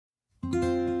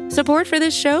Support for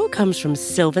this show comes from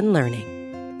Sylvan Learning.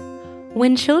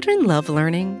 When children love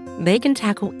learning, they can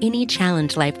tackle any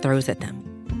challenge life throws at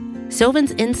them.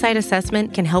 Sylvan's Insight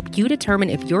Assessment can help you determine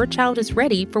if your child is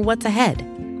ready for what's ahead.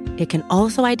 It can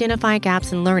also identify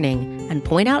gaps in learning and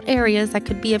point out areas that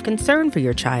could be of concern for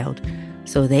your child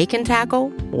so they can tackle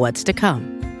what's to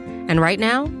come. And right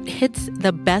now, it's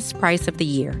the best price of the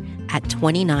year at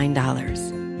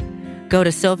 $29. Go to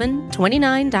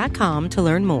sylvan29.com to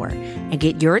learn more and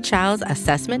get your child's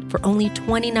assessment for only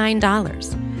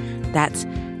 $29. That's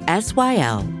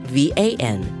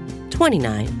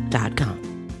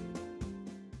SYLVAN29.com.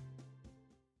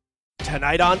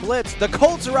 Tonight on Blitz, the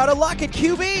Colts are out of luck at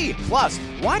QB. Plus,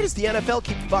 why does the NFL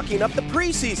keep fucking up the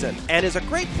preseason? And is a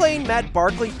great playing Matt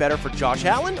Barkley better for Josh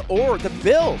Allen or the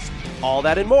Bills? All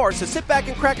that and more, so sit back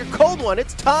and crack a cold one.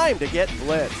 It's time to get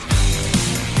Blitz.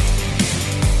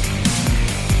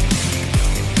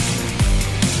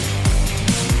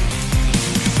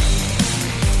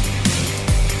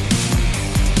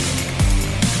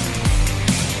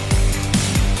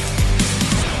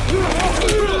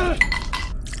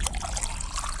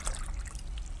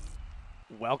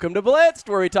 Welcome to Blitzed,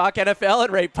 where we talk NFL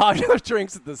and rate popular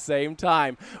drinks at the same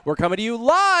time. We're coming to you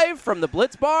live from the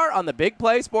Blitz Bar on the Big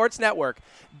Play Sports Network.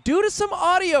 Due to some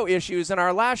audio issues in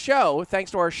our last show,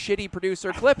 thanks to our shitty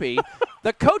producer Clippy,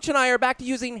 the coach and I are back to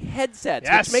using headsets,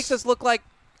 which makes us look like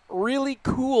really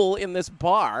cool in this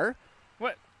bar.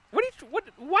 What?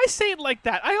 Why say it like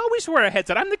that? I always wear a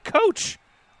headset. I'm the coach,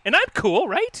 and I'm cool,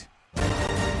 right?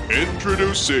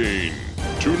 Introducing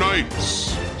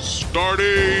tonight's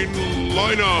starting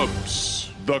lineups.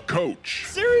 The coach.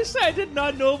 Seriously, I did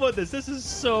not know about this. This is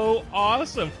so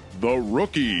awesome. The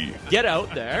rookie. Get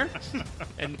out there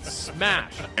and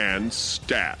smash. And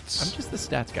stats. I'm just the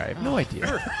stats guy. I have no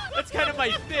idea. That's kind of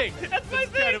my thing. That's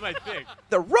kind of my thing.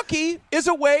 The rookie is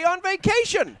away on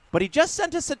vacation, but he just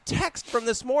sent us a text from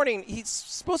this morning. He's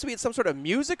supposed to be at some sort of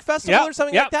music festival or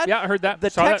something like that. Yeah, I heard that.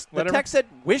 The text said,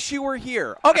 "Wish you were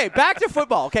here." Okay, back to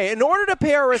football. Okay, in order to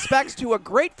pay our respects to a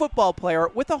great football player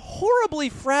with a horribly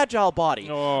fragile body,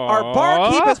 our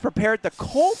barkeep has prepared the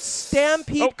Colts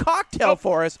Stampede cocktail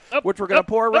for us, which we're going to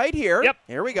pour right here. Yep.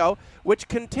 Here we go. Which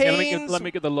contains... let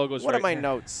me get the logos what right. do my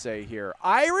notes say here?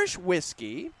 Irish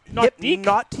whiskey,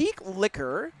 Nautique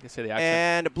liquor, say the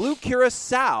accent. and blue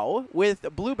curacao with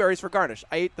blueberries for garnish.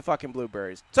 I ate the fucking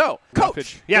blueberries. So,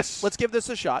 Coach, yes, let's give this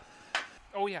a shot.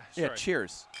 Oh yeah, sorry. Yeah,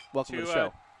 cheers. Welcome to the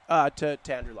show. To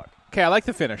Andrew Luck. Okay, I like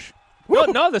the finish.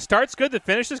 No, the start's good. The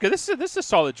finish is good. This is a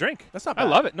solid drink. That's not bad. I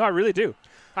love it. No, I really do.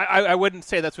 I wouldn't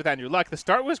say that's with Andrew Luck. The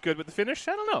start was good, but the finish,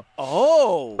 I don't know.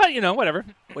 Oh. But, whatever.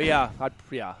 Well, yeah,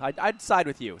 I'd side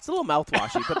with you. It's a little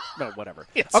mouthwashy, but whatever.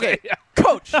 Yes, okay, yeah.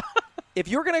 Coach, if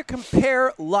you're going to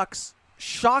compare Luck's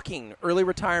shocking early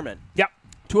retirement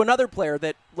to another player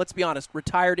that, let's be honest,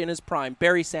 retired in his prime,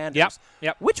 Barry Sanders,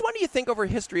 which one do you think over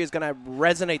history is going to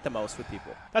resonate the most with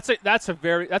people? That's a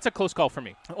close call for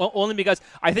me. Only because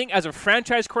I think as a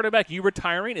franchise quarterback, you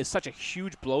retiring is such a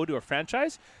huge blow to a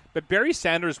franchise. But Barry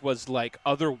Sanders was like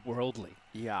otherworldly.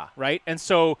 Yeah. Right? And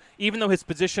so even though his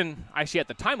position actually at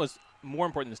the time was more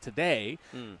important than today,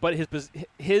 but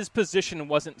his position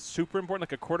wasn't super important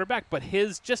like a quarterback, but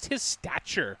his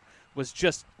stature was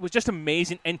just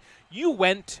amazing. And you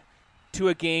went to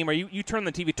a game or you turned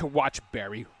on the TV to watch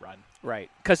Barry run.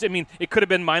 Right. Because, it could have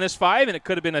been -5 and it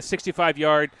could have been a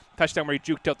 65-yard touchdown where he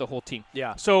juked out the whole team.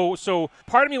 Yeah. So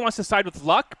part of me wants to side with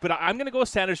Luck, but I'm going to go with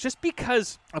Sanders just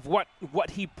because of what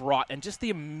he brought and just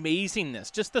the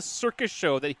amazingness, just the circus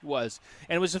show that he was.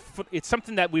 And it's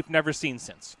something that we've never seen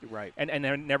since. Right. And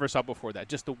I never saw before that,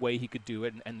 just the way he could do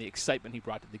it and the excitement he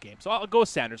brought to the game. So I'll go with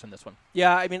Sanders on this one.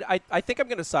 Yeah, I think I'm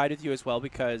going to side with you as well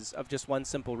because of just one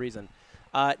simple reason.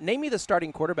 Name me the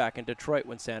starting quarterback in Detroit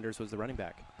when Sanders was the running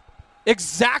back.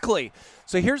 Exactly.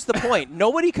 So here's the point.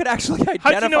 Nobody could actually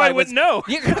identify. How'd you know I wouldn't know?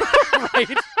 Right.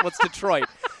 Well, it's Detroit.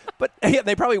 But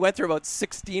they probably went through about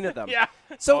 16 of them. Yeah.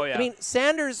 So,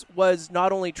 Sanders was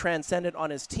not only transcendent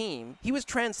on his team, he was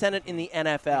transcendent in the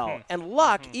NFL. Mm-hmm. And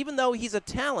Luck, even though he's a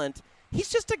talent, he's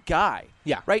just a guy.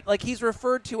 Yeah. Right? Like, he's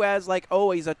referred to as,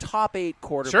 he's a top 8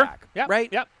 quarterback. Sure. Yeah. Right?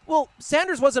 Yeah. Well,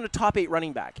 Sanders wasn't a top 8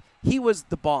 running back. He was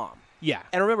the bomb. Yeah.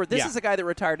 And remember, this is a guy that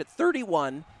retired at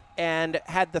 31 and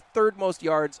had the third most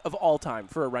yards of all time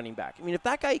for a running back. If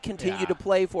that guy continued to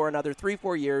play for another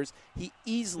 3-4 years, he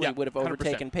easily would have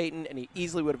overtaken 100%. Peyton, and he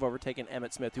easily would have overtaken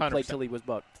Emmitt Smith, who 100%. played till he was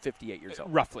about 58 years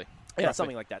old. Roughly. Yeah, roughly.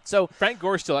 something like that. So Frank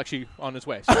Gore's still actually on his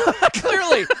way. So.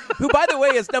 clearly, who, by the way,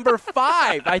 is number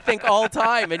 5, I think, all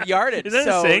time in yardage. Isn't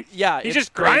that so, insane? yeah, He's it's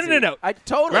just grinding crazy. it out. I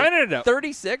totally. Grinding it out.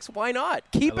 36, why not?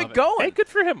 Keep I love it going. Hey, good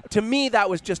for him. To me, that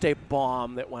was just a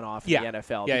bomb that went off Yeah. in the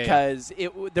NFL Yeah, yeah, because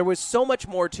there was so much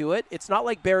more to it. It's not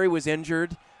like Barry was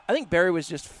injured. I think Barry was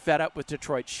just fed up with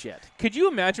Detroit shit. Could you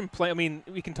imagine playing? I mean,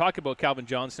 we can talk about Calvin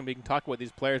Johnson. We can talk about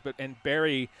these players, and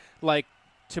Barry, like,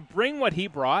 to bring what he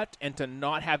brought and to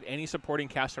not have any supporting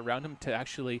cast around him to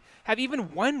actually have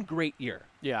even one great year.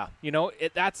 Yeah. You know,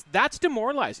 that's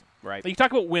demoralizing. Right. Like you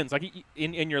talk about wins, like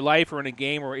in your life or in a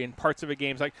game or in parts of a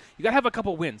game. It's like you gotta have a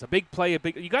couple wins, a big play,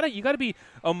 you gotta be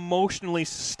emotionally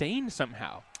sustained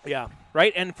somehow. Yeah.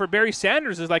 Right. And for Barry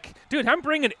Sanders is like, dude, I'm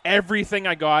bringing everything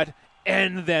I got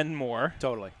and then more.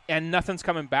 Totally. And nothing's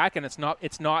coming back, and it's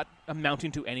not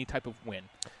amounting to any type of win,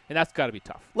 and that's got to be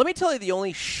tough. Let me tell you the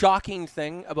only shocking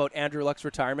thing about Andrew Luck's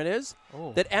retirement is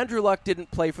that Andrew Luck didn't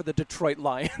play for the Detroit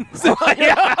Lions.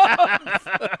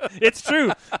 It's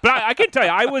true, but I can tell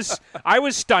you, I was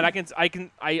stunned.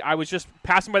 I was just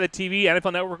passing by the TV.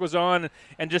 NFL Network was on,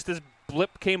 and just this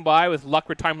blip came by with Luck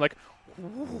retirement. Like,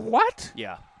 what?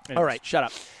 Yeah. Anyways. All right, shut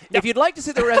up. If you'd like to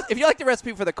see if you like the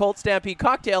recipe for the Colt Stampede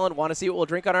cocktail and want to see what we'll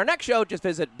drink on our next show, just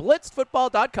visit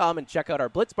blitzfootball.com and check out our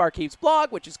Blitz Barkeeps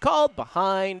blog, which is called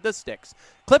Behind the Sticks.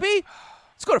 Clippy,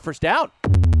 let's go to first down.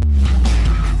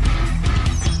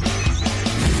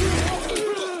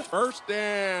 First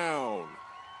down.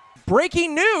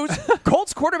 Breaking news,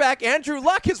 Colts quarterback Andrew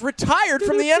Luck has retired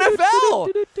from the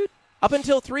NFL. Up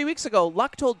until 3 weeks ago,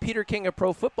 Luck told Peter King of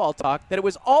Pro Football Talk that it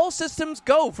was all systems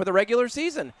go for the regular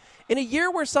season. In a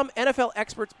year where some NFL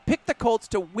experts picked the Colts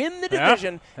to win the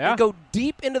division and go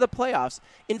deep into the playoffs,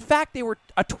 in fact, they were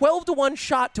a 12-1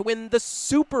 shot to win the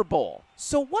Super Bowl.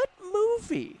 So what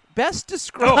movie best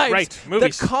describes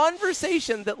the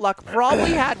conversation that Luck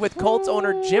probably had with Colts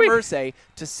owner Jim Irsay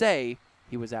to say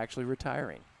he was actually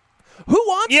retiring? Who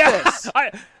wants this?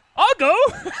 I'll go.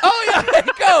 Oh, yeah,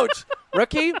 hey, Coach.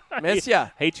 Rookie, miss ya.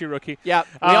 Hate you, rookie. Yeah,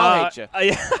 we all hate you.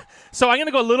 So I'm going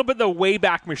to go a little bit the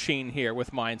Wayback Machine here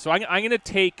with mine. So I'm going to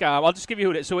take, I'll just give you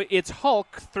who it is. So it's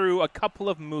Hulk through a couple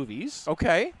of movies.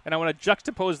 Okay. And I want to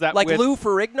juxtapose that like with... Lou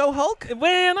Ferrigno Hulk?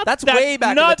 Well, not That's that, way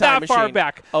back not in the time that far machine.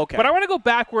 back. Okay. But I want to go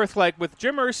back with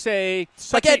Jim Irsay.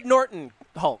 Like Ed Norton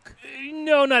Hulk.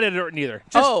 No, not Ed Norton either.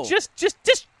 Just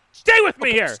stay with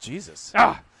me here. Jesus.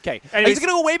 Ah. Okay. Anyways. He's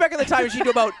going to go way back in the time machine to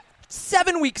about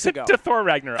 7 weeks ago. To Thor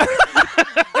Ragnarok.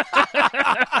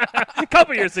 A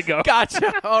couple years ago.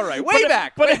 Gotcha. All right. Way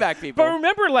back, people. But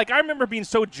remember, I remember being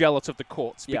so jealous of the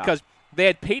Colts because they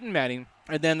had Peyton Manning,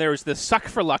 and then there was the suck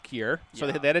for luck year, so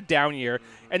they had a down year,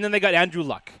 and then they got Andrew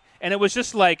Luck. And it was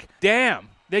just like, damn,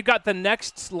 they got the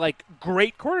next,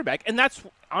 great quarterback. And that's,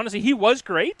 honestly, he was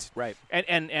great. Right.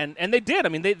 And they did. I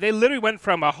mean, they literally went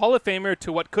from a Hall of Famer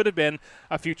to what could have been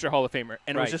a future Hall of Famer.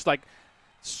 And it was just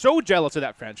so jealous of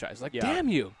that franchise. Damn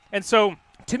you. And so,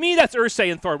 to me, that's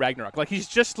Irsay and Thor Ragnarok. He's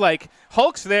just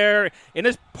Hulk's there in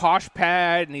his posh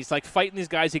pad, and he's fighting these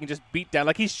guys he can just beat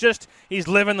down. He's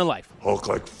living the life. Hulk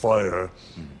like fire,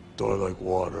 Thor like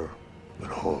water, but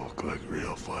Hulk like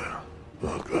real fire.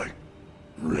 Hulk like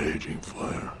raging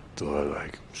fire, Thor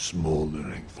like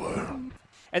smoldering fire.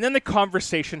 And then the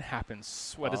conversation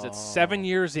happens. What is it, 7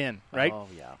 years in, right? Oh,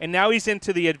 yeah. And now he's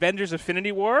into the Avengers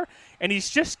Infinity War, and he's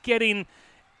just getting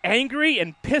angry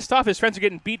and pissed off. His friends are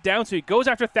getting beat down, so he goes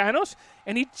after Thanos,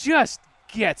 and he just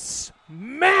gets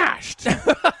smashed.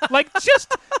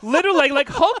 Just literally,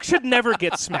 Hulk should never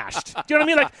get smashed. Do you know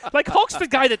what I mean? Like Hulk's the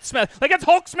guy that smashed. That's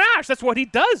Hulk smash. That's what he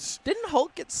does. Didn't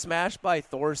Hulk get smashed by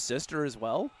Thor's sister as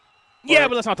well? Yeah,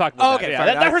 but let's not talk about that. Okay, Yeah,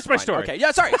 fine. that hurts my Fine. story. Okay,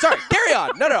 yeah, sorry. Carry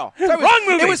on. No. Wrong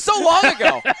movie. It was so long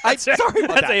ago. Sorry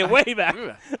about That's that. a way back.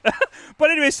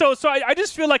 But anyway, so I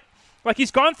just feel like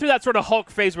he's gone through that sort of Hulk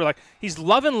phase where he's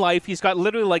loving life. He's got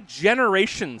literally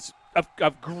generations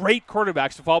of great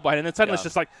quarterbacks to fall behind, and then suddenly it's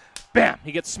just bam,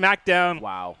 he gets smacked down.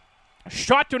 Wow.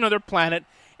 Shot to another planet,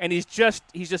 and he's just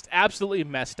absolutely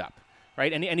messed up.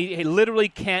 Right, and he literally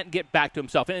can't get back to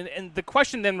himself. And the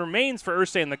question then remains for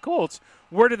Irsay and the Colts,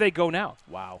 where do they go now?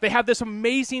 Wow. They have this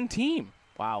amazing team.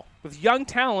 Wow. With young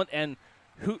talent, and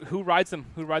who rides them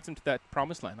to that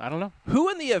promised land? I don't know. Who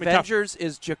in the Avengers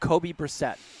is Jacoby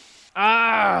Brissett?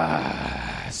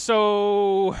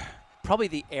 So probably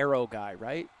the Arrow guy,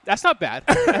 right? That's not bad.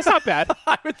 That's not bad.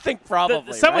 I would think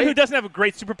probably. Someone right? who doesn't have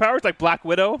great superpowers like Black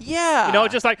Widow. Yeah. You know,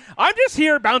 just I'm just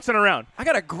here bouncing around. I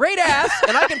got a great ass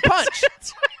and I can punch.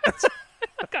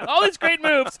 I've got all these great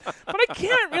moves, but I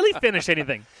can't really finish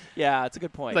anything. Yeah, it's a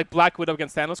good point. Like Black Widow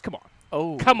against Thanos. Come on.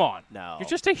 Oh. Come on. No. You're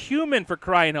just a human, for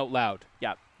crying out loud.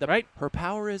 Yeah. Right? Her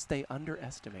power is they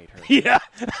underestimate her. Yeah.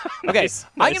 Okay, Nice.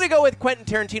 I'm going to go with Quentin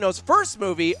Tarantino's first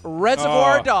movie,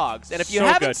 Reservoir Dogs. And if you so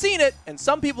haven't good. seen it, and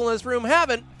some people in this room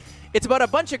haven't, it's about a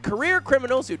bunch of career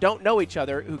criminals who don't know each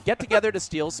other who get together to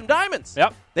steal some diamonds.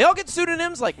 Yep. They all get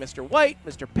pseudonyms like Mr. White,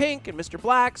 Mr. Pink, and Mr.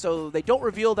 Black, so they don't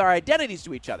reveal their identities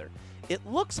to each other. It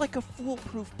looks like a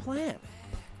foolproof plan.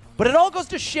 But it all goes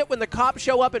to shit when the cops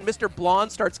show up and Mr. Blonde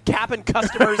starts capping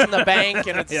customers in the bank,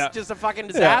 and it's Yeah. just a fucking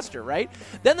disaster, right?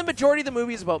 Then the majority of the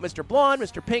movie is about Mr. Blonde,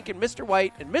 Mr. Pink, and Mr.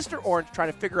 White, and Mr. Orange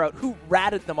trying to figure out who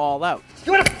ratted them all out.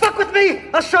 You wanna fuck with me?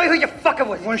 I'll show you who you're fucking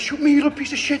with. You wanna shoot me, you little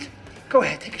piece of shit? Go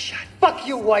ahead, take a shot. Fuck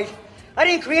you, White. I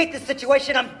didn't create this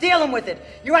situation. I'm dealing with it.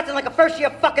 You're acting like a first-year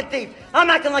fucking thief. I'm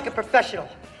acting like a professional.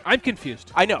 I'm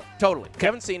confused. I know, totally. If you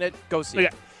haven't seen it, go see it.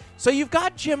 Okay. So you've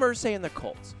got Jim Irsay and the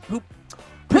Colts, who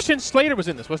Christian Slater was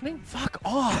in this, wasn't he? fuck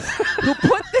off, who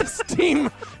put this team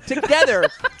together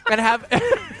and have. I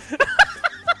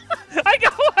know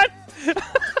what.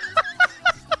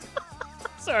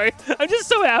 Sorry. I'm just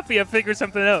so happy I figured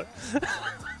something out.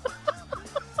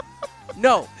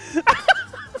 No.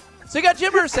 So you got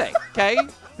Jim Irsay, okay,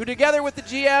 who together with the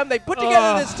GM, they put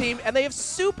together this team, and they have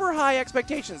super high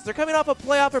expectations. They're coming off a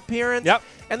playoff appearance, Yep.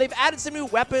 and they've added some new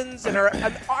weapons and are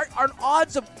on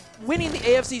odds of winning the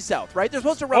AFC South, right? They're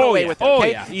supposed to run away with it,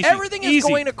 okay? Easy. Everything is Easy.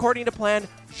 going according to plan,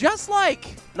 just like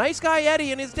Nice Guy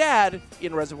Eddie and his dad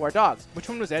in Reservoir Dogs. Which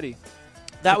one was Eddie?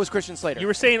 That was Christian Slater. You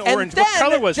were saying And orange. What then,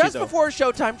 color was he, just though? before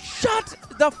showtime, shut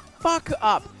the fuck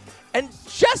up. And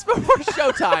just before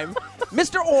showtime,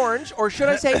 Mr. Orange, or should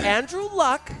I say Andrew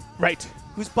Luck, Right.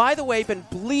 who's, by the way, been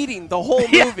bleeding the whole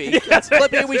movie. That's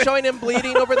Clippy. We showing him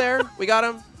bleeding over there? We got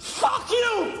him? Fuck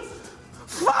you!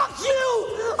 Fuck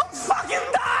you! I'm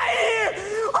fucking dying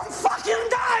here! I'm fucking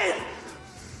dying!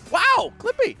 Wow,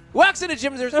 Clippy. Walks into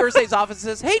Jim Irsay's office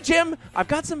and says, hey, Jim, I've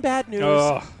got some bad news.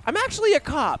 Ugh. I'm actually a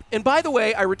cop. And by the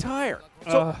way, I retire.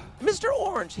 So Mr.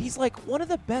 Orange, he's like one of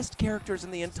the best characters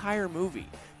in the entire movie.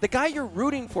 The guy you're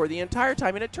rooting for the entire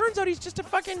time. And it turns out he's just a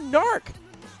fucking narc.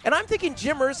 And I'm thinking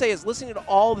Jim Irsay is listening to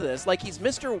all of this like he's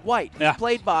Mr. White, who's Yeah.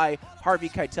 played by Harvey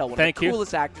Keitel, one Thank of the you.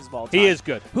 coolest actors of all time. He is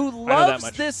good. Who I know that loves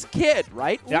much. this kid,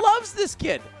 right? Yeah. Loves this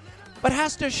kid. But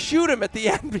has to shoot him at the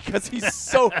end because he's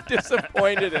so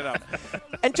disappointed in him.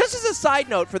 And just as a side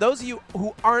note, for those of you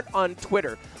who aren't on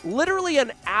Twitter, literally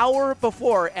an hour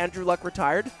before Andrew Luck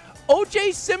retired,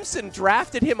 O.J. Simpson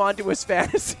drafted him onto his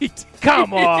fantasy team.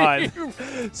 Come on.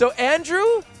 So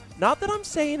Andrew, not that I'm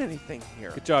saying anything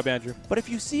here, Good job, Andrew. but if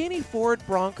you see any Ford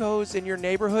Broncos in your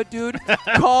neighborhood, dude,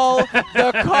 call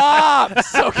the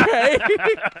cops, okay?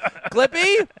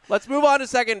 Clippy, let's move on to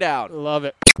second down. Love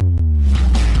it.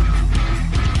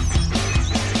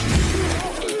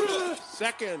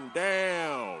 Second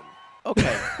down.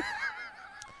 Okay.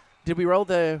 Did we roll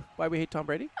the Why We Hate Tom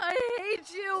Brady? I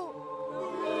hate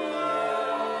you.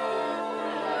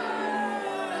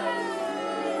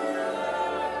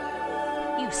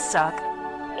 You suck.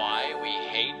 Why we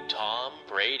hate Tom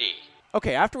Brady.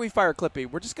 Okay, after we fire Clippy,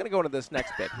 we're just going to go into this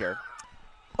next bit here.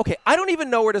 Okay, I don't even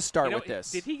know where to start You know, with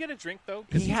this. Did he get a drink, though?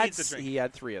 'Cause He needs a drink.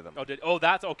 had 3 of them.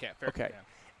 That's okay. Fair. Okay. Yeah.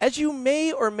 As you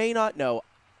may or may not know,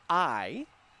 I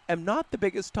am not the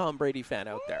biggest Tom Brady fan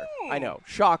out there. I know.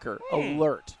 Shocker.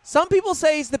 Alert. Some people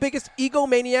say he's the biggest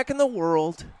egomaniac in the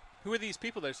world. Who are these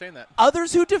people that are saying that?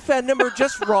 Others who defend him are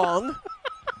just wrong.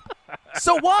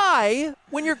 So why,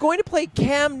 when you're going to play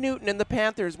Cam Newton in the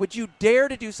Panthers, would you dare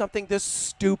to do something this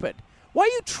stupid? Why are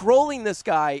you trolling this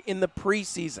guy in the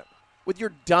preseason with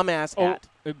your dumbass hat?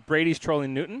 Brady's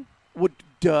trolling Newton?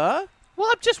 Duh. Well,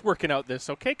 I'm just working out this,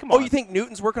 okay? Come on. Oh, you think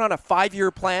Newton's working on a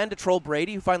 5-year plan to troll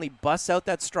Brady, who finally busts out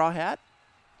that straw hat?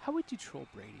 How would you troll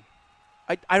Brady?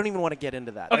 I don't even want to get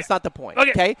into that. Okay. That's not the point.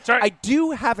 Okay, sorry. I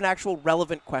do have an actual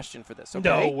relevant question for this. Okay?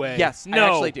 No way. Yes, No. I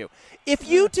actually do. If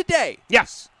you today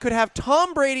Yes. could have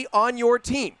Tom Brady on your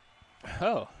team,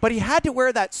 Oh. but he had to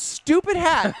wear that stupid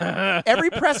hat every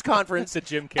press conference, The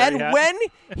Jim Carrey and hat. when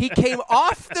he came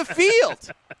off the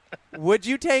field, would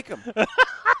you take him?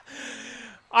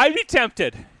 I'd be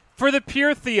tempted for the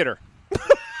pure theater.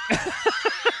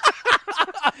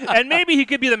 And maybe he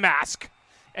could be the mask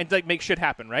and like make shit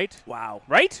happen, right? Wow.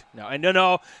 Right?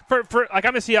 No. For like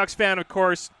I'm a Seahawks fan, of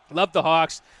course. Love the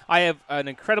Hawks. I have an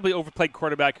incredibly overplayed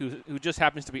quarterback who just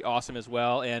happens to be awesome as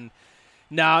well. And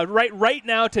now, right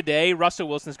now today, Russell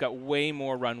Wilson's got way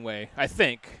more runway, I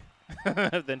think,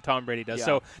 than Tom Brady does. Yeah.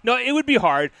 So no, it would be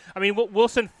hard. I mean,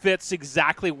 Wilson fits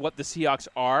exactly what the Seahawks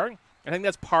are. I think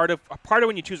that's part of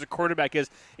when you choose a quarterback is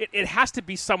it has to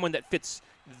be someone that fits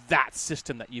that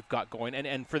system that you've got going.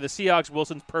 And for the Seahawks,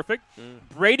 Wilson's perfect.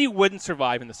 Brady wouldn't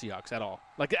survive in the Seahawks at all.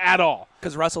 Like, at all.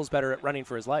 Because Russell's better at running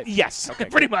for his life. Yes, Okay,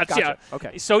 pretty good. much, Gotcha. yeah.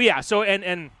 Okay. So,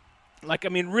 like, I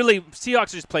mean, really, Seahawks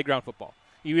are just playground football.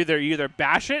 You either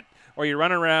bash it or you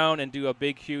run around and do a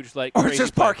big, huge, like, Or it's crazy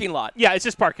just play. parking lot. Yeah, it's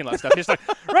just parking lot stuff. Just like,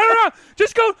 run around,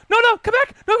 just go, no, come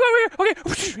back, no, go over here,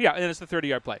 okay. Yeah, and it's the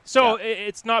 30-yard play. So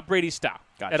it's not Brady's style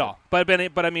Gotcha. at all. But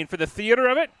I mean, for the theater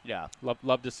of it, Yeah.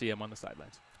 love to see him on the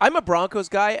sidelines. I'm a Broncos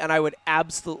guy, and I would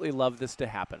absolutely love this to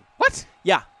happen. What?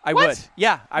 Yeah, I What? would.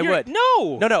 Yeah, I would.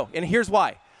 No. No, and here's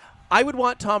why. I would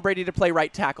want Tom Brady to play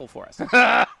right tackle for us.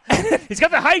 He's got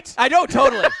the height. I know,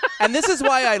 totally. And this is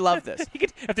why I love this. He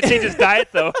could have to change his diet,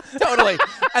 though. Totally.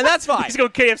 And that's fine. He's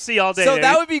going KFC all day. So baby.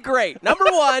 that would be great. Number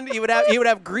one, he would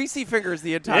have greasy fingers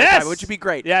the entire Yes. time, which would be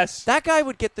great. Yes. That guy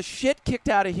would get the shit kicked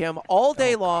out of him all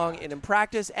day long and in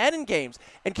practice and in games.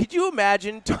 And could you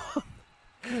imagine Tom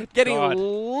getting God.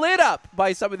 lit up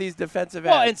by some of these defensive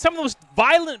Well, ends? and some of the most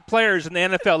violent players in the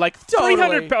NFL, like Totally.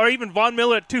 300 or even Von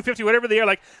Miller at 250, whatever they are,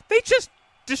 like they just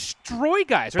destroy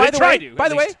guys. Or By they the try way, to. by at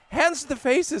the way, least. hands to the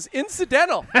face is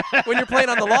incidental when you're playing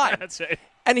on the line. That's right.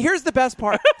 And here's the best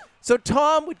part. So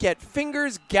Tom would get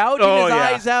fingers gouging Oh, his yeah.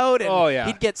 eyes out, and Oh, yeah.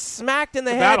 he'd get smacked in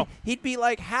the The head. battle. He'd be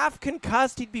like half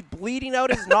concussed. He'd be bleeding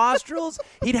out his nostrils.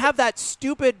 He'd have that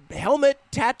stupid helmet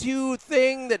tattoo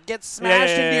thing that gets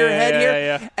smashed into your head here.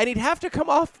 yeah. And he'd have to come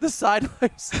off the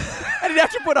sidelines, and he'd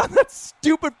have to put on that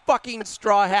stupid fucking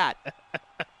straw hat.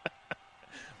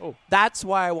 Oh. That's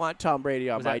why I want Tom Brady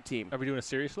on Was my that- team. Are we doing a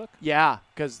serious look? Yeah,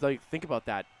 because like, think about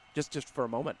that just for a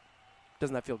moment.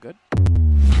 Doesn't that feel good?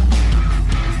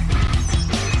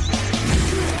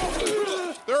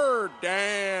 Third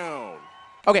down.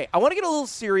 Okay, I want to get a little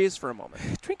serious for a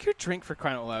moment. Drink your drink for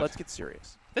crying out loud. Let's get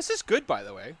serious. This is good, by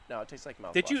the way. No, it tastes like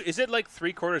mouthwash. Did you? Is it like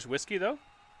 3/4 whiskey though?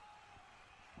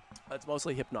 It's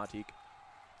mostly Hypnotique.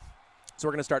 So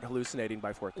we're going to start hallucinating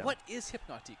by fourth down. What is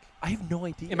Hypnotique? I have no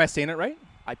idea. Am I saying it right?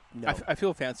 No. I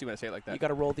feel fancy when I say it like that. You got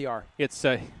to roll the R. It's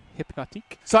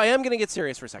Hypnotique. So I am going to get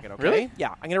serious for a second, okay? Really? Yeah.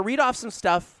 I'm going to read off some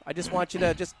stuff. I just want you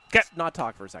to just 'Kay. not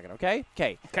talk for a second, okay?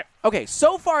 Okay. 'Kay. Okay,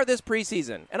 so far this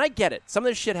preseason, and I get it. Some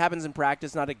of this shit happens in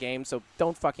practice, not a game, so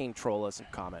don't fucking troll us and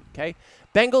comment, okay?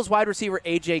 Bengals wide receiver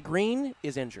A.J. Green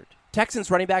is injured. Texans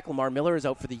running back Lamar Miller is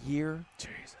out for the year.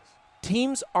 Jesus.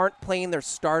 Teams aren't playing their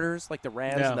starters like the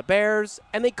Rams No. and the Bears,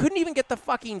 and they couldn't even get the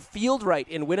fucking field right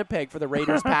in Winnipeg for the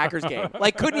Raiders-Packers game.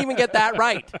 Like, couldn't even get that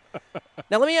right.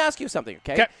 Now, let me ask you something,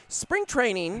 okay? 'Kay. Spring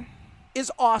training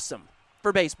is awesome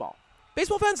for baseball.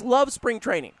 Baseball fans love spring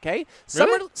training, okay?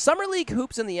 Really? Summer League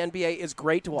hoops in the NBA is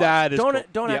great to watch. That is don't cool.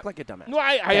 don't Yeah. act like a dumbass. No,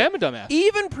 I Okay. am a dumbass.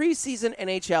 Even preseason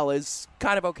NHL is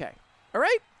kind of okay. All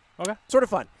right? Okay. Sort of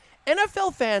fun.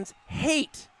 NFL fans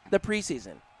hate the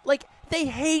preseason. Like, they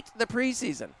hate the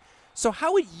preseason. So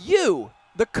how would you,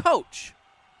 the coach,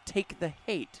 take the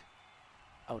hate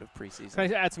out of preseason?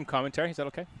 Can I add some commentary? Is that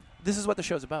okay? This is what the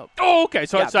show's about. Oh, okay.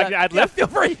 So, I can add left. Feel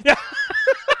free.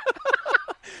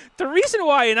 The reason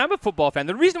why, and I'm a football fan,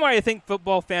 the reason why I think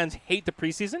football fans hate the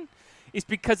preseason is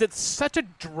because it's such a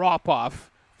drop-off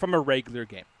from a regular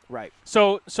game. Right.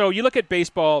 So you look at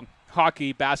baseball,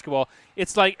 hockey, basketball,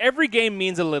 it's like every game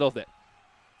means a little bit,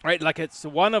 right? Like it's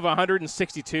one of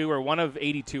 162 or one of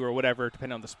 82 or whatever,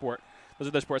 depending on the sport. Those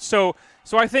are the sports. So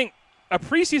I think a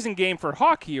preseason game for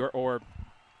hockey or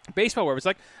baseball where it's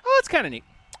like, oh, that's kind of neat.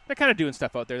 They're kind of doing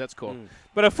stuff out there. That's cool.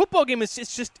 But a football game is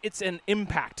it's an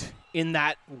impact in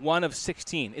that one of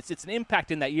 16. It's an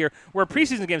impact in that year. Where a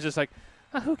preseason game is just like,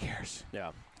 oh, who cares?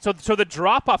 Yeah. So the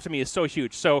drop off to me is so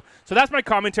huge. So that's my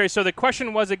commentary. So the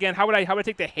question was again, how would I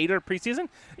take the hate out of preseason?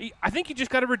 I think you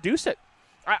just got to reduce it.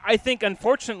 I think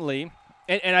unfortunately,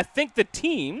 and I think the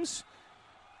teams,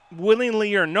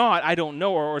 willingly or not, I don't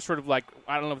know, or sort of like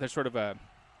I don't know if there's sort of a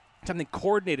something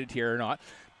coordinated here or not.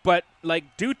 But like,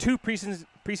 do 2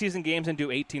 preseason games and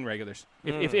do 18 regulars.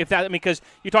 If that, I mean, because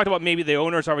you talked about maybe the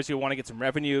owners obviously want to get some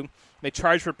revenue. They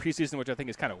charge for preseason, which I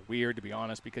think is kind of weird to be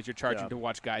honest, because you're charging to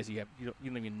watch guys you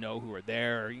don't even know who are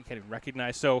there or you can't even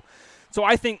recognize. So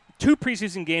I think 2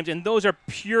 preseason games, and those are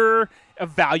pure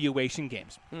evaluation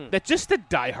games that just the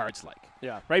diehards like.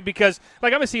 Yeah. Right? Because,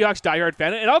 like, I'm a Seahawks diehard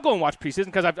fan, and I'll go and watch preseason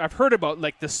because I've heard about,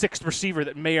 like, the 6th receiver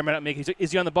that may or may not make it.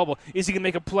 Is he on the bubble? Is he going to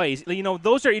make a play? You know,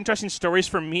 those are interesting stories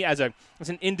for me as an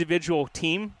individual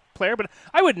team player, but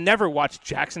I would never watch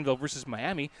Jacksonville versus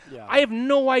Miami. Yeah. I have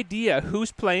no idea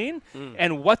who's playing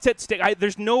and what's at stake.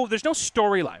 There's no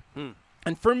storyline.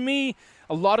 And for me,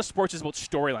 a lot of sports is about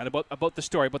storyline, about the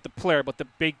story, about the player, about the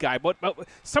big guy, about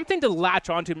something to latch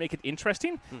onto and make it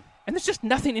interesting. And there's just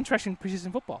nothing interesting in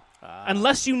preseason football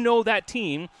unless you know that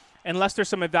team unless there's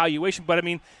some evaluation. But I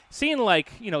mean, seeing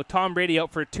Tom Brady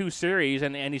out for 2 series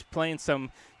and he's playing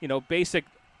some basic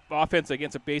offense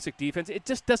against a basic defense, it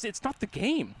just does. It's not the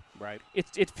game. Right.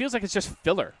 It feels like it's just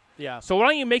filler. Yeah. So why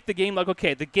don't you make the game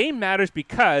okay, the game matters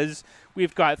because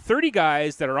we've got 30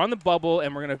 guys that are on the bubble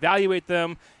and we're going to evaluate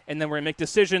them and then we're going to make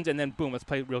decisions and then boom, let's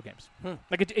play real games.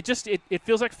 Like it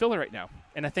feels like filler right now.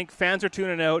 And I think fans are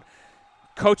tuning out.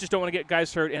 Coaches don't want to get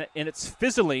guys hurt and it's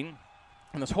fizzling.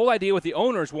 And this whole idea with the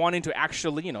owners wanting to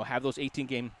actually, have those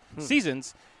 18-game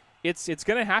seasons, it's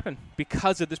going to happen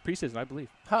because of this preseason, I believe.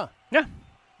 Huh. Yeah.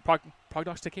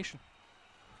 Prognostication.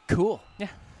 Cool. Yeah.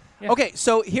 Okay,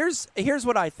 so here's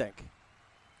what I think.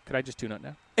 Could I just tune out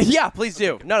now? Yeah, please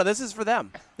do. No, this is for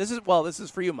them. This is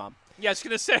for you, Mom. Yeah, I was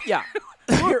going to say. Yeah.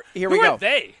 Here we Who go. are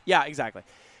they? Yeah, exactly.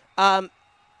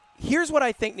 Here's what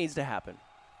I think needs to happen.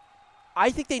 I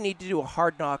think they need to do a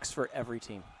Hard Knocks for every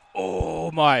team.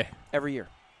 Oh, my. Every year.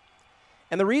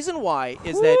 And the reason why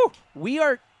is that we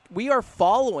are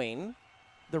following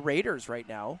the Raiders right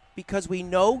now because we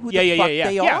know who the fuck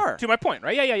they are. To my point,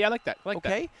 right? Yeah, I like that.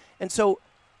 Okay? And so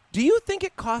do you think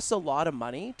it costs a lot of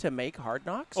money to make Hard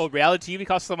Knocks? Oh, reality TV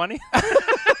costs the money?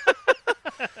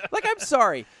 Like, I'm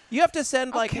sorry. You have to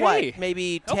send, Okay.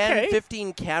 maybe 10,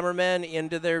 15 cameramen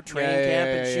into their training camp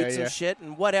and shoot some shit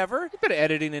and whatever. A bit of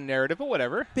editing and narrative, but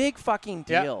whatever. Big fucking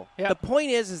deal. Yeah. The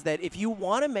point is that if you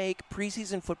want to make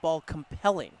preseason football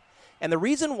compelling, and the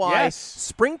reason why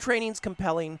spring training's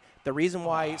compelling, the reason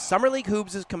why Summer League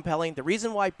Hoops is compelling, the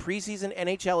reason why preseason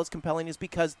NHL is compelling is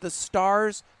because the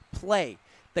stars play.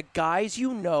 The guys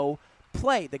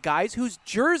play. The guys whose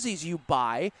jerseys you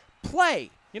buy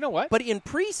play. You know what? But in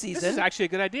preseason, this is actually a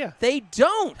good idea. They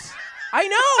don't. I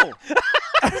know.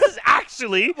 This is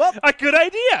actually a good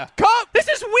idea. This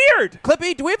is weird.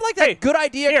 Clippy, do we have that good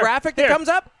idea graphic that comes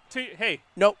up?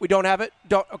 No, we don't have it.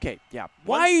 Okay, yeah.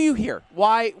 Why are you here?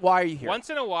 Why are you here? Once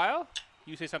in a while,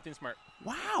 you say something smart.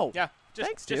 Wow. Yeah.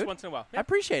 Thanks, just dude. once in a while. I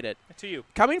appreciate it. To you.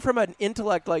 Coming from an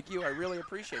intellect like you, I really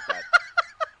appreciate that.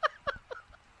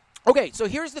 Okay, so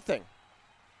here's the thing.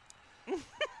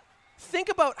 Think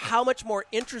about how much more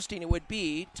interesting it would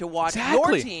be to watch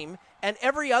your team and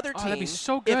every other team. That'd be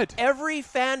so good. If every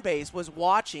fan base was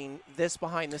watching this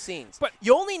behind the scenes. But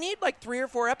you only need 3 or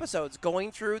 4 episodes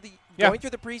going through the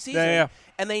preseason,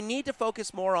 and they need to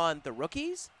focus more on the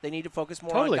rookies. They need to focus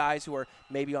more on guys who are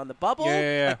maybe on the bubble.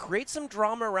 Create some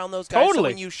drama around those guys. So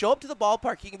when you show up to the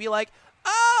ballpark, you can be like,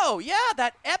 oh, yeah,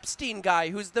 that Epstein guy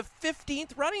who's the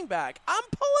 15th running back. I'm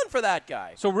pulling for that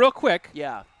guy. So real quick,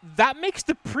 that makes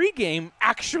the pregame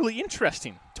actually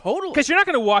interesting. Totally. Because you're not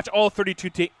going to watch all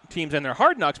 32 teams and their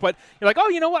Hard Knocks, but you're like, oh,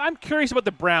 you know what? I'm curious about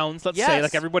the Browns, let's say,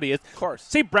 like everybody is. Of course.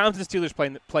 Say Browns and Steelers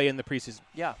play in the preseason.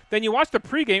 Yeah. Then you watch the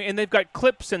pregame, and they've got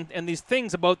clips and these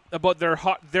things about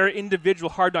their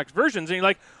individual Hard Knocks versions, and you're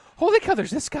like, holy cow, there's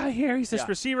this guy here. He's this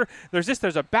receiver. There's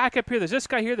a backup here. There's this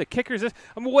guy here. The kicker's this.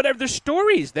 I mean, whatever. There's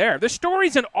stories there. There's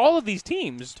stories in all of these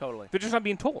teams. Totally. They're just not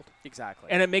being told.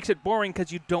 Exactly. And it makes it boring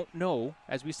because you don't know,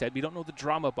 as we said, we don't know the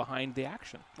drama behind the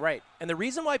action. Right. And the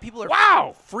reason why people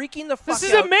are freaking the fuck out.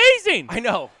 This is amazing. I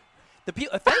know.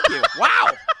 Thank you.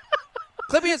 Wow.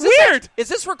 Clippy, is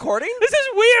this recording? This is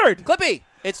weird. Clippy,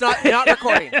 it's not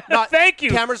recording. Thank you.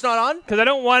 Camera's not on? Because I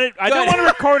don't want it. I don't want to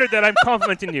record it that I'm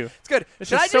complimenting you. It's good. This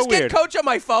Should I just get Coach on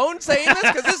my phone saying this?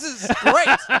 Because this is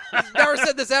great. He's never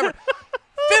said this ever.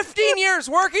 15 years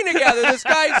working together. This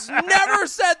guy's never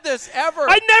said this ever.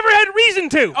 I never had reason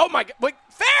to. Oh, my God. Wait,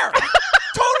 fair.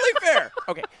 Totally fair.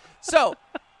 Okay. So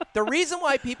the reason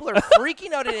why people are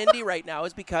freaking out in Indy right now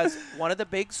is because one of the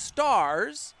big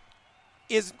stars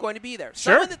is going to be there.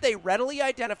 Someone that they readily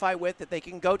identify with, that they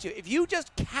can go to. If you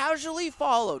just casually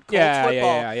followed Colts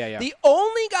football, the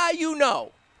only guy you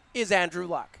know is Andrew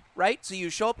Luck, right? So you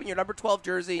show up in your number 12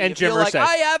 jersey, and you Jim feel like, Irsay.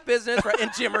 I have business, right? And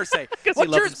Jim Irsay.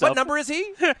 What number is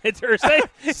he? It's Irsay.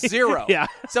 0. Yeah.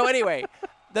 So anyway,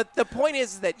 the point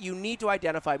is that you need to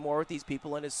identify more with these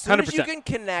people, and as soon as you can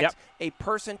connect a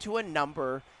person to a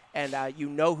number and you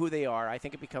know who they are, I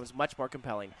think it becomes much more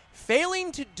compelling.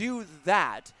 Failing to do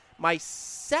that, my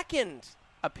second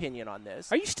opinion on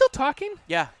this. Are you still talking?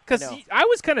 Yeah. Because I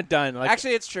was kind of done.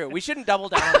 Actually, it's true. We shouldn't double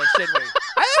down on this, should we?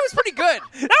 I thought it was pretty good.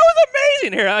 That was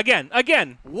amazing. Here,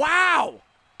 again. Wow.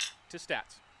 To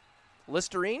stats.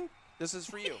 Listerine, this is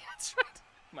for you. That's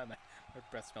right. My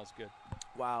breath smells good.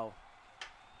 Wow.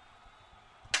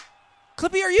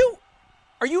 Clippy,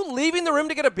 are you leaving the room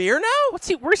to get a beer now?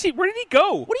 Where did he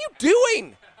go? What are you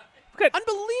doing?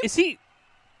 Unbelievable. Is he?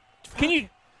 Can you?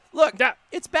 Look,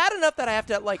 it's bad enough that I have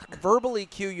to verbally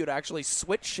cue you to actually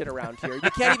switch shit around here. You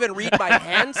can't even read my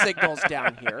hand signals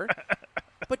down here.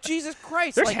 But Jesus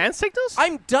Christ. There's hand signals?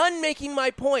 I'm done making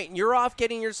my point, and you're off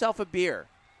getting yourself a beer.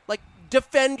 Like,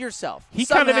 defend yourself. He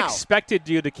somehow. kind of expected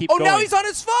you to keep Oh, going. now he's on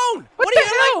his phone. What are the you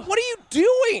hell? What are you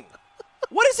doing?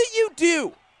 What is it you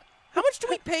do? How much do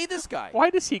we pay this guy? Why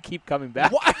does he keep coming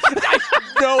back? I have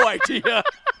no idea.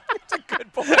 It's a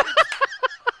good point. Do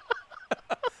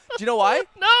you know why?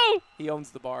 No. He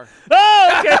owns the bar.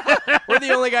 Oh, okay. We're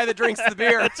the only guy that drinks the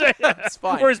beer. That's right. It's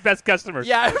fine. We're his best customers.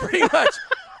 Yeah, pretty much.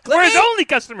 We're his Clippy, only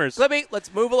customers. Clippy,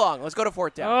 let's move along. Let's go to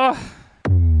fourth down. Oh.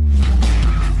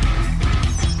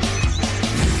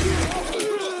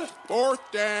 Fourth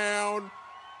down.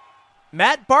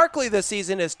 Matt Barkley this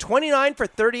season is 29 for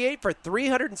 38 for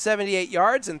 378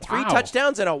 yards and 3 Wow.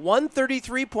 touchdowns and a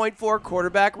 133.4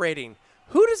 quarterback rating.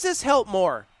 Who does this help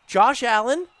more, Josh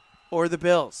Allen or the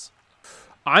Bills?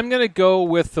 I'm going to go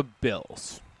with the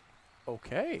Bills.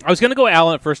 Okay. I was going to go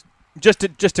Allen at first just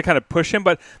to kind of push him,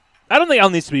 but I don't think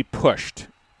Allen needs to be pushed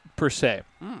per se.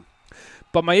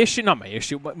 But my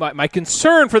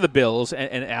concern for the Bills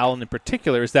and Allen in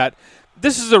particular is that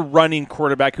this is a running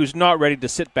quarterback who's not ready to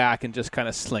sit back and just kind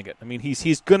of sling it. I mean,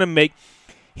 he's going to make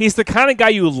 – he's the kind of guy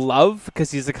you love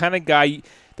because he's the kind of guy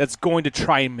that's going to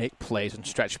try and make plays and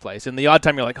stretch plays. And the odd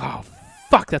time you're like, oh,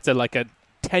 fuck, that's like a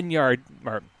 10-yard –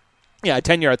 a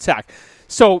 10-yard sack.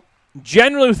 So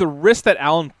generally with the risk that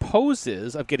Allen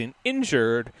poses of getting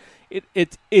injured,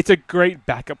 it's a great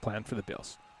backup plan for the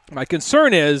Bills. My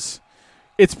concern is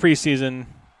it's preseason.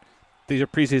 These are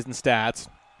preseason stats.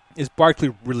 Is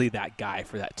Barkley really that guy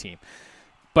for that team?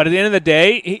 But at the end of the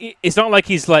day, it's not like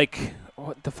he's like,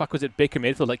 what the fuck was it, Baker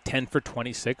Mayfield, like 10 for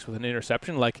 26 with an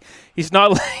interception? Like he's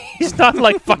not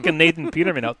like fucking Nathan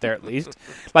Peterman out there. At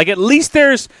least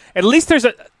there's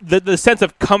the sense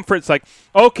of comfort. It's like,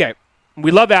 okay,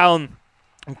 we love Allen,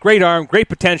 great arm, great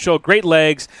potential, great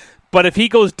legs, but if he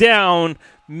goes down,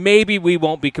 maybe we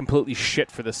won't be completely shit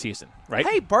for the season, right?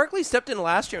 Hey, Barkley stepped in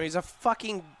last year.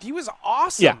 He was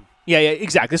awesome. Yeah,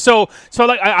 exactly. So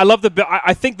like I love the.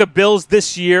 I think the Bills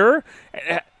this year,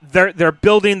 they're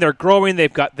building, they're growing.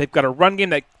 They've got a run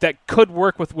game that could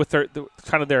work with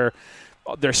their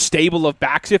stable of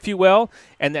backs, if you will,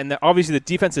 and obviously the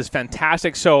defense is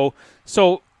fantastic. So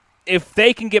if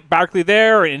they can get Barkley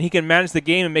there and he can manage the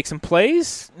game and make some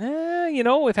plays,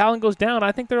 if Allen goes down,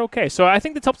 I think they're okay. So I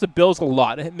think this helps the Bills a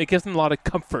lot. It gives them a lot of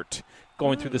comfort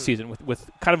going through the season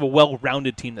with kind of a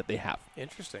well-rounded team that they have.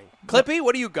 Interesting. Clippy,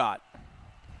 what do you got?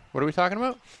 What are we talking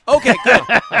about? Okay, good.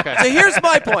 Okay. So here's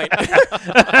my point.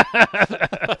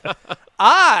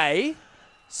 I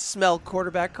smell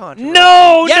quarterback controversy.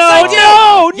 No, yes, no, I do.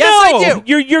 no, Yes, no. I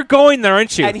do. You're going there,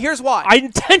 aren't you? And here's why. I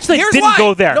intentionally Here's didn't why.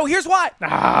 go there. No, here's why.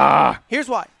 Here's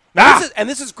why. Ah.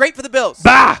 This is great for the Bills.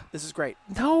 Bah. This is great.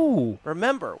 No.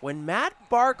 Remember, when Matt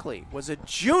Barkley was a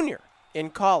junior in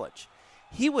college,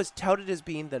 he was touted as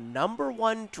being the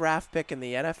 #1 draft pick in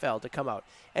the NFL to come out.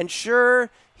 And sure,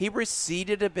 he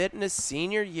receded a bit in his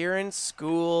senior year in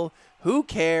school. Who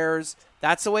cares?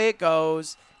 That's the way it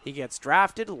goes. He gets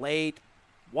drafted late.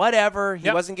 Whatever.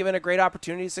 He wasn't given a great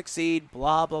opportunity to succeed.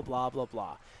 Blah, blah, blah, blah,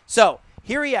 blah. So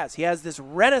here he is. He has this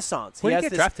renaissance. Where did he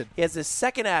get drafted? He has this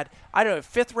second I don't know,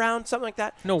 5th round, something like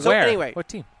that. No, so where? Anyway, What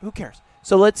team? Who cares?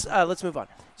 So let's move on.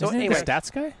 So Isn't he anyway, the stats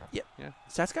guy? Yeah.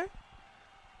 Stats guy?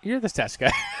 You're the stats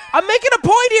guy. I'm making a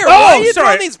point here. Oh, Why are you sorry.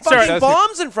 throwing these fucking Sorry.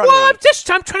 bombs in front Well, of me?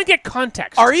 I'm trying to get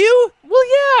context. Are you? Well,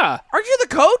 yeah. Aren't you the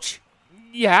coach?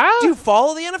 Yeah. Do you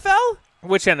follow the NFL?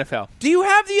 Which NFL? Do you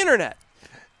have the internet?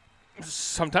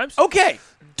 Sometimes. Okay.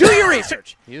 Do your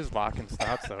research. He is locking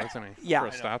stats, though, isn't he? Yeah. For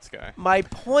a stats guy. My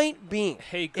point being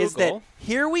Hey, is that Google.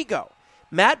 here we go.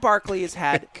 Matt Barkley has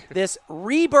had this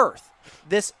rebirth,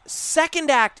 this second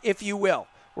act, if you will,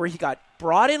 where he got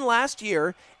brought in last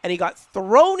year and he got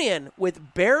thrown in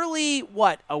with barely,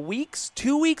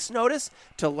 2 weeks notice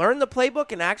to learn the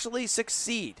playbook and actually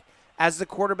succeed as the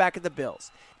quarterback of the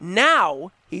Bills.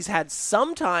 Now he's had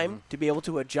some time to be able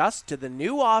to adjust to the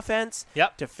new offense,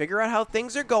 to figure out how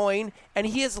things are going, and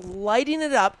he is lighting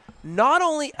it up not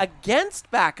only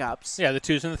against backups, Yeah, the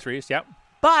 2s and the 3s. Yep.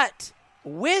 but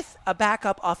with a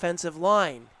backup offensive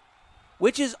line,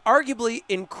 which is arguably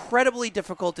incredibly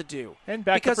difficult to do. And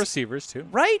backup receivers, too.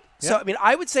 Right? Yeah. So, I mean,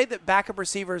 I would say that backup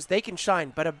receivers, they can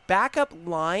shine, but a backup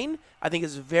line, I think,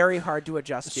 is very hard to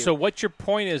adjust to. So what your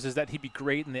point is that he'd be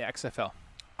great in the XFL.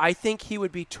 I think he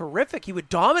would be terrific. He would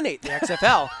dominate the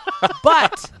XFL.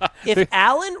 But if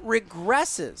Allen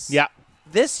regresses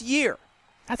this year,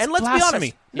 That's and let's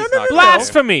blasphemy. be honest. No.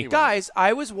 Blasphemy. Guys,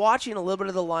 I was watching a little bit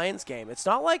of the Lions game. It's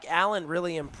not like Allen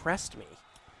really impressed me.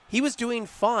 He was doing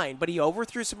fine, but he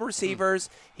overthrew some receivers.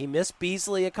 He missed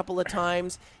Beasley a couple of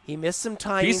times. He missed some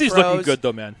timing Beasley's throws. looking good,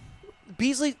 though, man.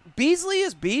 Beasley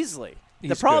is Beasley.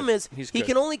 The problem good. is He's he good.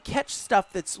 can only catch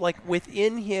stuff that's like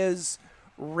within his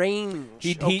range.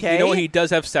 He okay? you know what? He does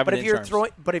have 7 But if inch you're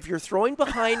arms. throwing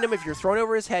behind him, if you're throwing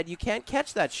over his head, you can't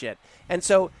catch that shit. And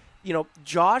so,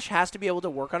 Josh has to be able to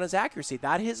work on his accuracy.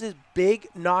 That is his big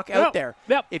knock out there.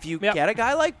 Yep. If you Yep. get a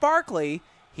guy like Barkley,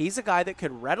 he's a guy that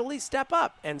could readily step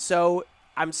up. And so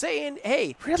I'm saying,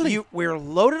 hey, we're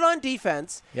loaded on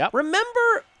defense. Yep.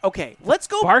 Remember, okay, let's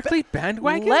go. Barkley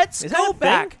bandwagon? Let's Is that go a thing?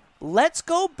 back. Let's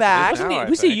go back. Wasn't he, I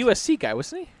was he think. a USC guy,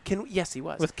 wasn't he? Yes, he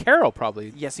was. With Carroll,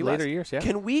 probably. Yes, he later was. years, yeah.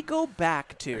 Can we go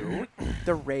back to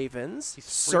the Ravens freaking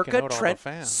circa out all the Trent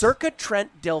fans.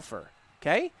 Dilfer?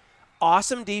 Okay,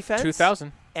 awesome defense.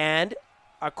 2000. And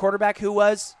a quarterback who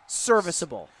was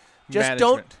serviceable.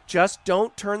 Management. Just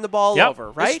don't turn the ball Yep, over,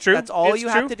 it's right? true. That's all It's you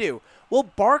true. have to do. Well,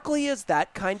 Barkley is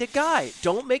that kind of guy.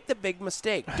 Don't make the big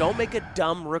mistake. Don't make a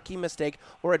dumb rookie mistake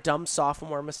or a dumb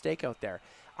sophomore mistake out there.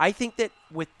 I think that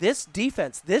with this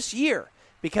defense this year,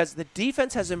 because the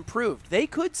defense has improved, they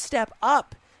could step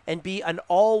up and be an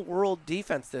all-world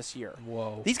defense this year.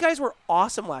 Whoa. These guys were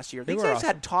awesome last year. They These were guys awesome.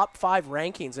 had top 5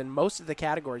 rankings in most of the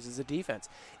categories as a defense.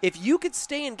 If you could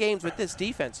stay in games with this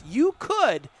defense, you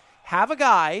could have a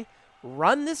guy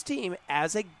run this team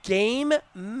as a game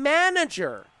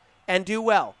manager and do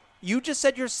well. You just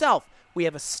said yourself, we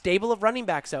have a stable of running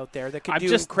backs out there that could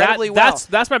do incredibly well.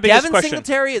 That's my biggest Devin question.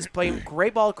 Singletary is playing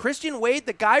great ball. Christian Wade,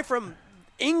 the guy from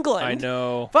England. I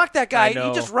know. Fuck that guy. I know.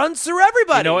 He just runs through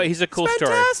everybody. You know what? He's a cool It's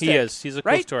story. fantastic. He is. He's a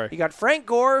cool Right? story. You got Frank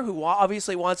Gore, who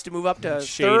obviously wants to move up to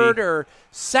Shady. 3rd or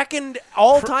 2nd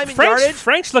all-time in Frank's, yardage.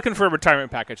 Frank's looking for a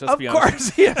retirement package. Let's Of be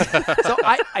honest. course, yeah. So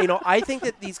I think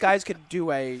that these guys could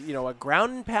do a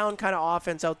ground and pound kind of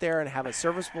offense out there and have a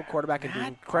serviceable quarterback and do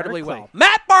incredibly Barkley. well.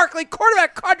 Matt Barkley,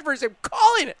 quarterback controversy. I'm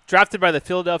calling it. Drafted by the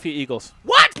Philadelphia Eagles.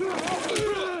 What?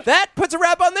 That puts a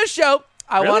wrap on this show.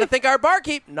 I Really? want to thank our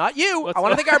barkeep, not you. I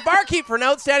want to thank our barkeep for an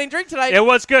outstanding drink tonight. It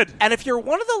was good. And if you're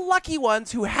one of the lucky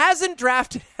ones who hasn't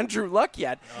drafted Andrew Luck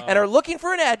yet and are looking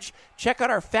for an edge, check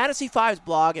out our Fantasy Fives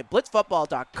blog at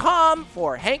blitzfootball.com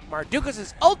for Hank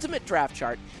Mardukas' ultimate draft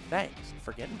chart. Thanks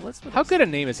for getting blitz with How us. good a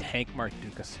name is Hank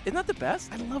Mardukas? Isn't that the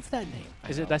best? I love that name.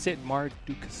 Is it? That's it,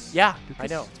 Mardukas. Yeah, Dukas? I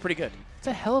know. It's pretty good. It's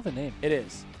a hell of a name. It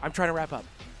is. I'm trying to wrap up.